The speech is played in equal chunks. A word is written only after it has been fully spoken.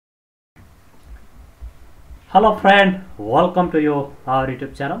Hello friend, welcome to our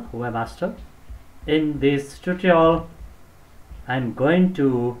YouTube channel Webmaster. In this tutorial I'm going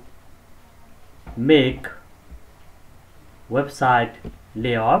to make website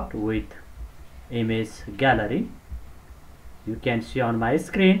layout with image gallery. You can see on my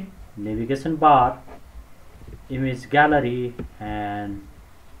screen navigation bar, image gallery and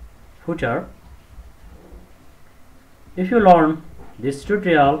footer. If you learn this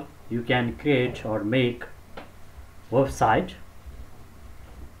tutorial, you can create or make website.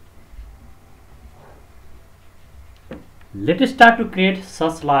 Let us start to create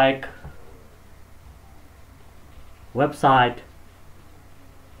such like website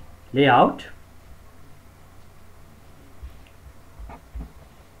layout.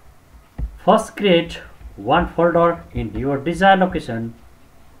 First create one folder in your desired location.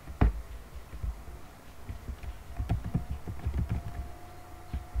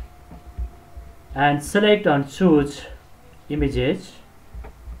 And select and choose images.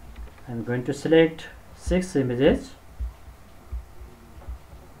 I'm going to select 6 images.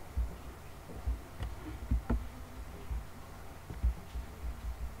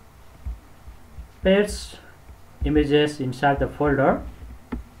 Paste images inside the folder.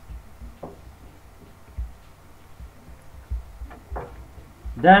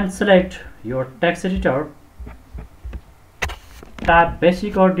 Then select your text editor. Type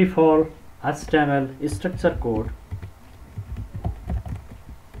basic or default HTML structure code.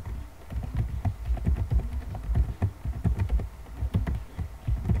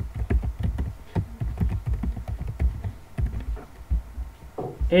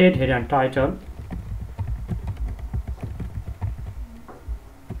 Add hidden title.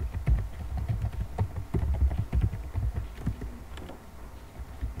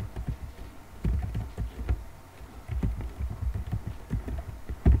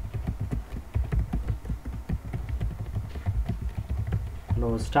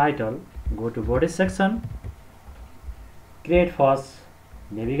 Close title. Go to body section. Create first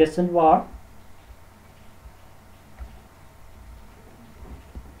navigation bar.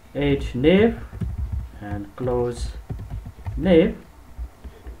 Add nav and close nav.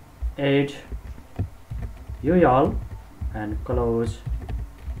 Add URL and close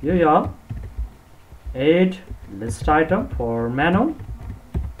URL. Add list item for menu.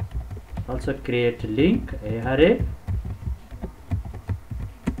 Also create link array.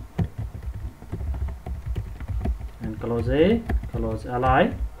 And close A, close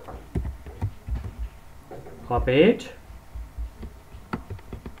li, copy it,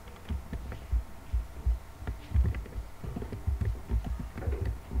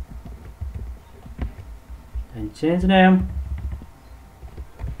 and change name,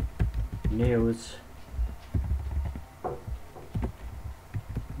 news,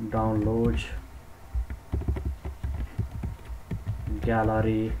 download,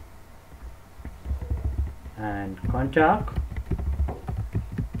 gallery and contact.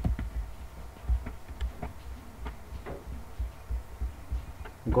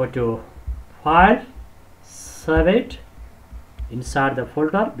 Go to file, save it inside the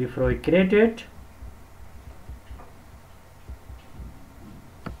folder before we create it.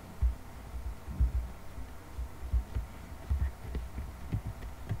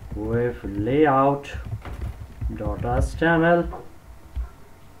 Web layout.html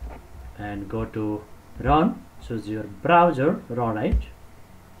and go to run. Choose your browser, run it.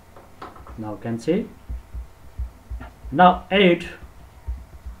 Now you can see. Now add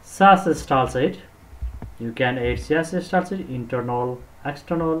CSS style sheet. You can add CSS style sheet, internal,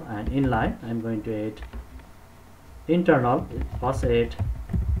 external and inline. I'm going to add internal. First add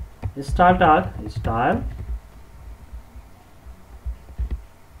style tag, style.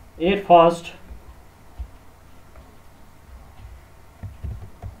 Add first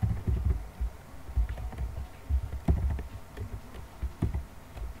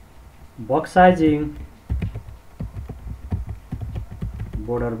box sizing,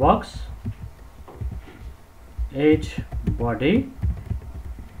 border box, edge body,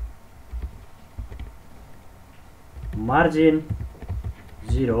 margin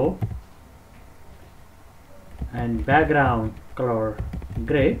 0 and background color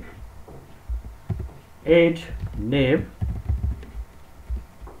gray. Add name,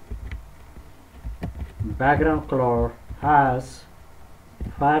 background color has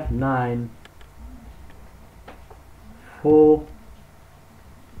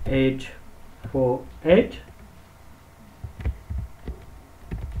 594848,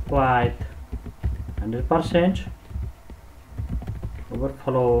 white 100%,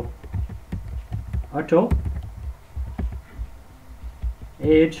 overflow auto,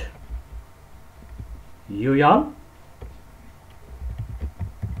 add ul,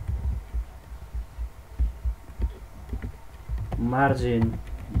 margin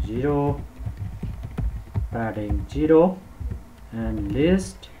 0, padding 0, and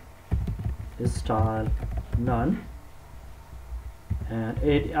list style none, and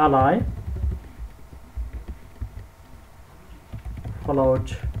add ally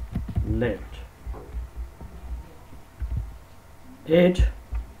float left, add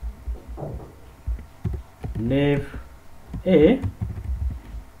nav a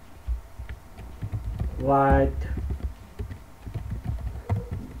width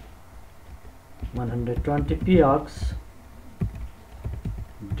 120 px,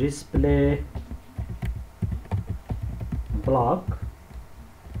 display block,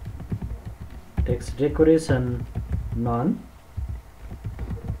 text decoration none,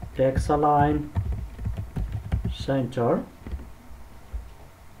 text align center,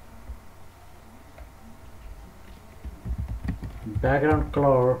 background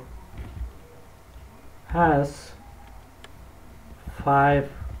color has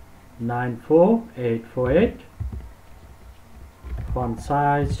 594848, font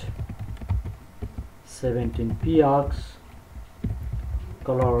size 17 px,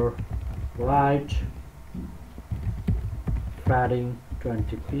 color white, padding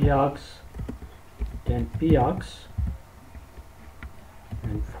 20 px, 10 px,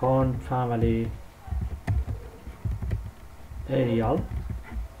 and font family Arial.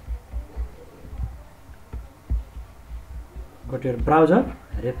 Go to your browser,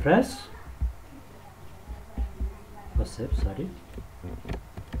 refresh,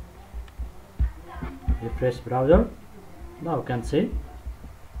 refresh browser. Now you can see,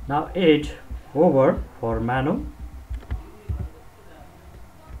 now add over for menu,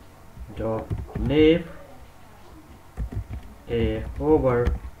 the nav a over,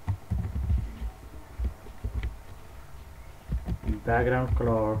 background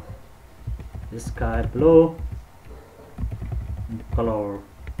color sky blue, color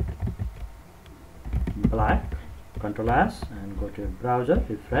black, Ctrl S, and go to your browser,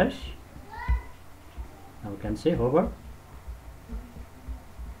 refresh. Now you can see hover,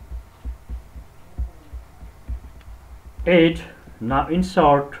 add, now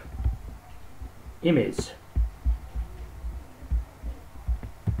insert image,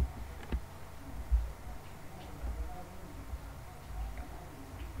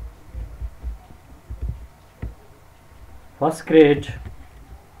 first create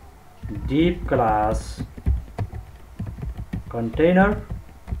div class container,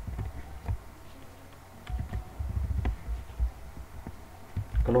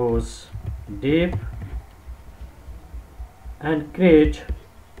 close div, and create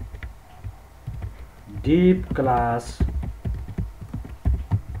div class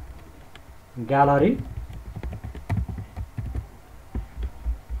gallery,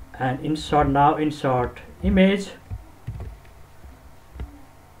 and insert image,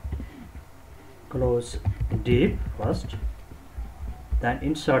 close div first, then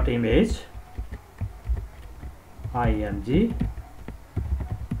insert image, img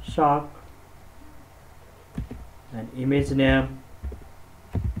shock, and image name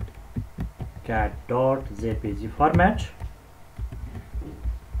cat.jpg format,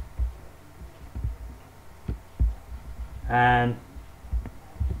 and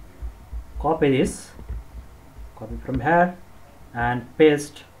copy from here and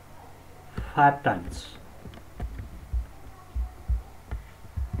paste 5 times.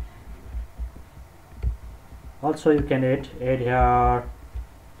 Also you can add here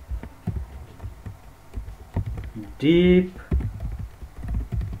deep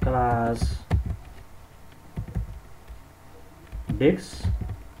class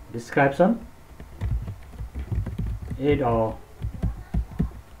description, add a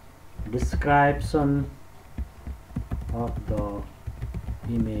description of the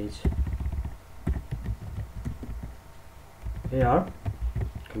image here,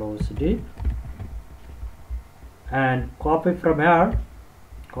 close div, and copy from here,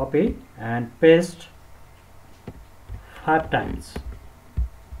 copy and paste 5 times.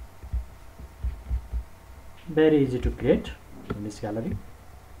 Very easy to create in this gallery.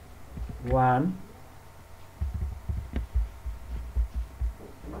 1,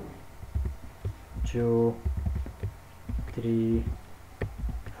 2, 3,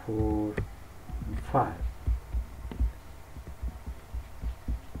 4, and 5.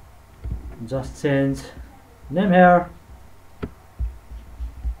 Just change name here,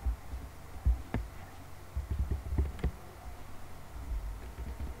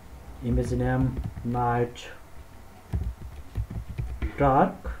 image name night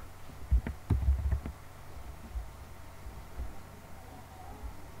dark,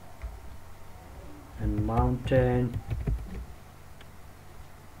 mountain,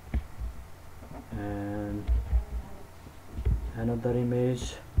 and another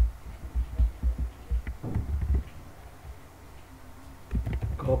image,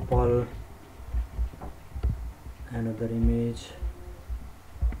 couple, another image,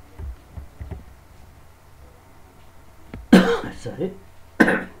 sorry,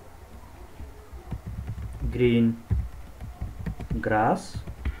 green grass,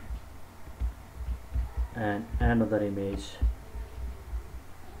 and another image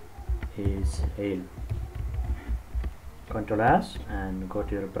is hill. Control S and go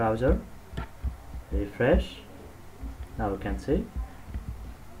to your browser, refresh. Now you can see.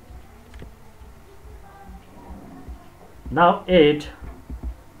 Now add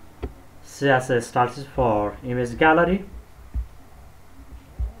CSS styles for image gallery.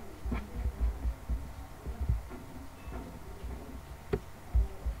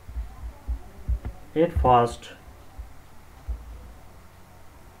 Add first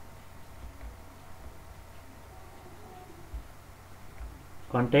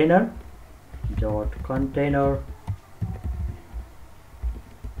container dot container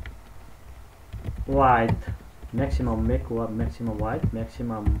width maximum maximum width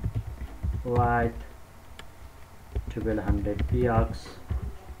 1200 px,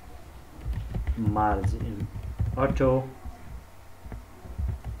 margin auto,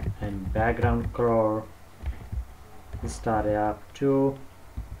 and background color star F2,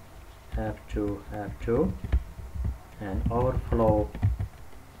 and overflow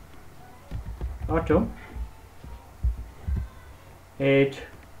auto. Add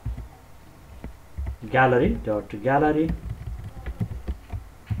gallery dot gallery,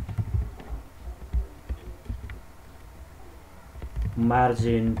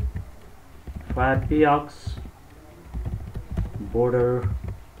 margin 5 px, border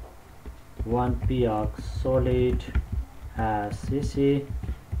 1 px, solid as CC,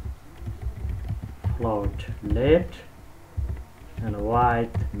 float left, and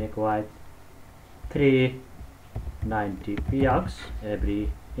white make white 390 px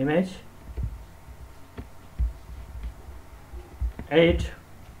every image. 8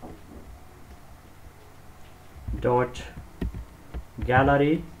 dot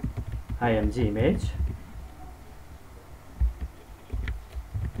gallery img image,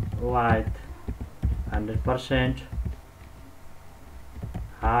 width 100%,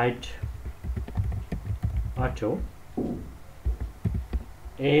 height auto.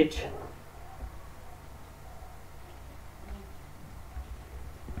 8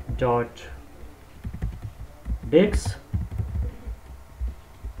 dot dict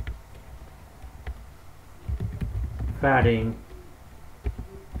padding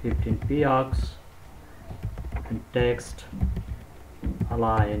 15 px, and text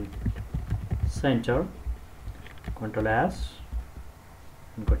align center. Control S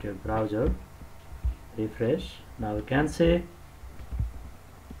and go to your browser, refresh. Now you can see.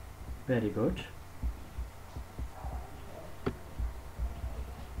 Very good.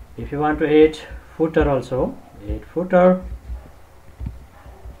 If you want to add footer also, add footer.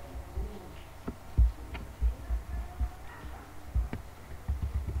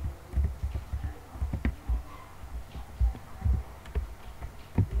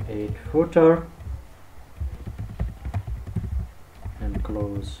 Add footer and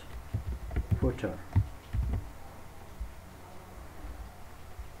close footer.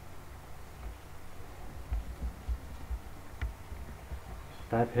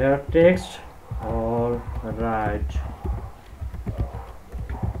 Type here text, all right,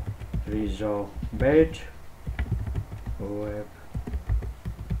 resolve web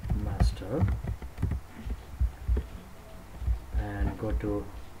master, and go to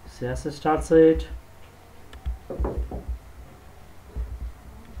CSS start set.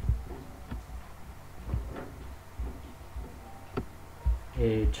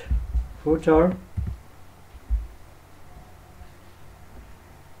 Add footer,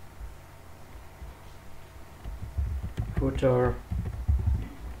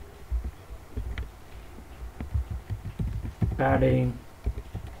 padding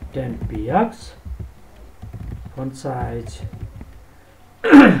 10 px, font size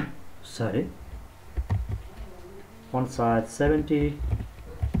sorry, font size 70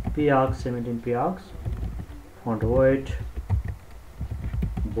 px, 17 px, font weight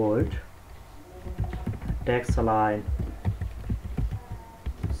bold, text align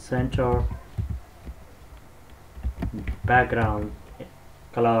center, background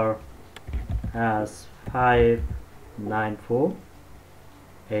color as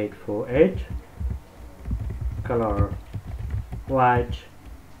 594848, color white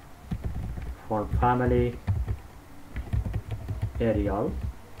font family Arial,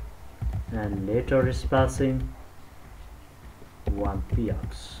 and letter spacing 1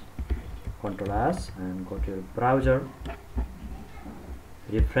 px. Ctrl S and go to your browser,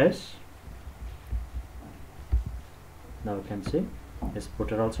 refresh. Now you can see this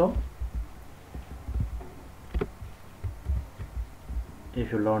footer also.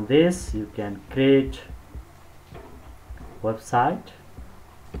 If you learn this, you can create website,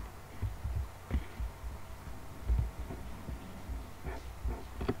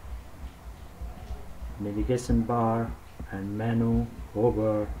 navigation bar and menu,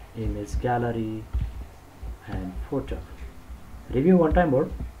 hover, image gallery and footer. Review one time more.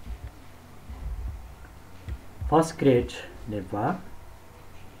 First create navbar,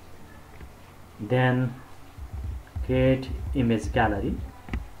 then create image gallery.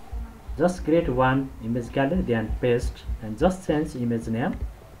 Just create one image gallery, then paste and just change image name.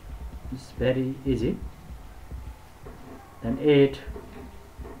 It's very easy. Then add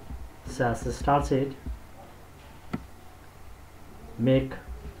CSS style sheet, make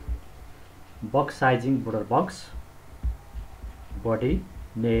box sizing border box, body,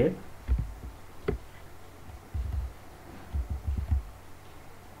 nav,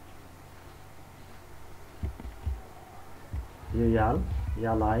 UL,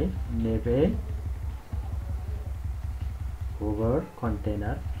 li, nave, hover,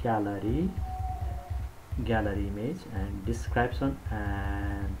 container, gallery, gallery image and description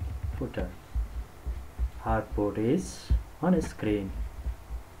and footer. Output is on screen.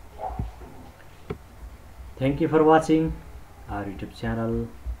 Thank you for watching our YouTube channel.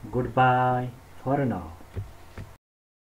 Goodbye for now.